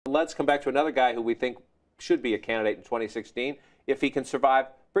let's come back to another guy who we think should be a candidate in 2016 if he can survive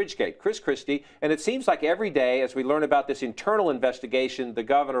Bridgegate, Christie. And it seems like every day, as we learn about this internal investigation the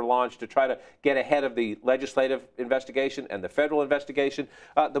governor launched to try to get ahead of the legislative investigation and the federal investigation,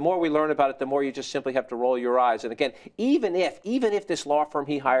 the more we learn about it, the more you just simply have to roll your eyes. And again, even if this law firm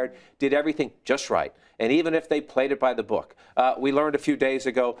he hired did everything just right, and even if they played it by the book, we learned a few days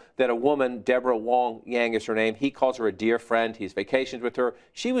ago that a woman, Deborah Wong Yang is her name, he calls her a dear friend, he's vacationed with her.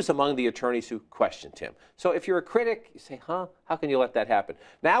 She was among the attorneys who questioned him. So if you're a critic, you say, huh, how can you let that happen?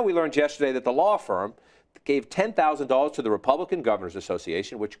 Now we learned yesterday that the law firm gave $10,000 to the Republican Governors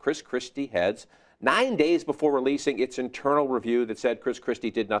Association, which Christie heads, 9 days before releasing its internal review that said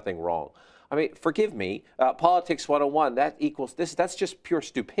Christie did nothing wrong. I mean, forgive me, Politics 101, that equals this. That's just pure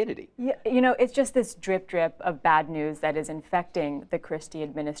stupidity. Yeah, you know, it's just this drip of bad news that is infecting the Christie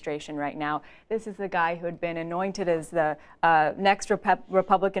administration right now. This is the guy who had been anointed as the next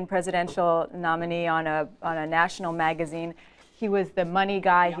Republican presidential nominee on a national magazine. He was the money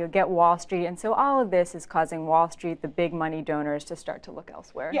guy. Yeah. He'll get Wall Street. And so all of this is causing Wall Street, the big money donors, to start to look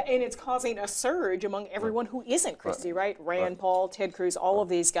elsewhere. Yeah, and it's causing a surge among everyone who isn't Christie, right? Rand Paul, Ted Cruz, all of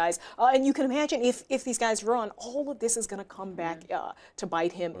these guys. And you can imagine if these guys run, all of this is going to come back to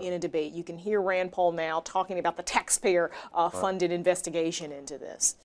bite him in a debate. You can hear Rand Paul now talking about the taxpayer-funded investigation into this.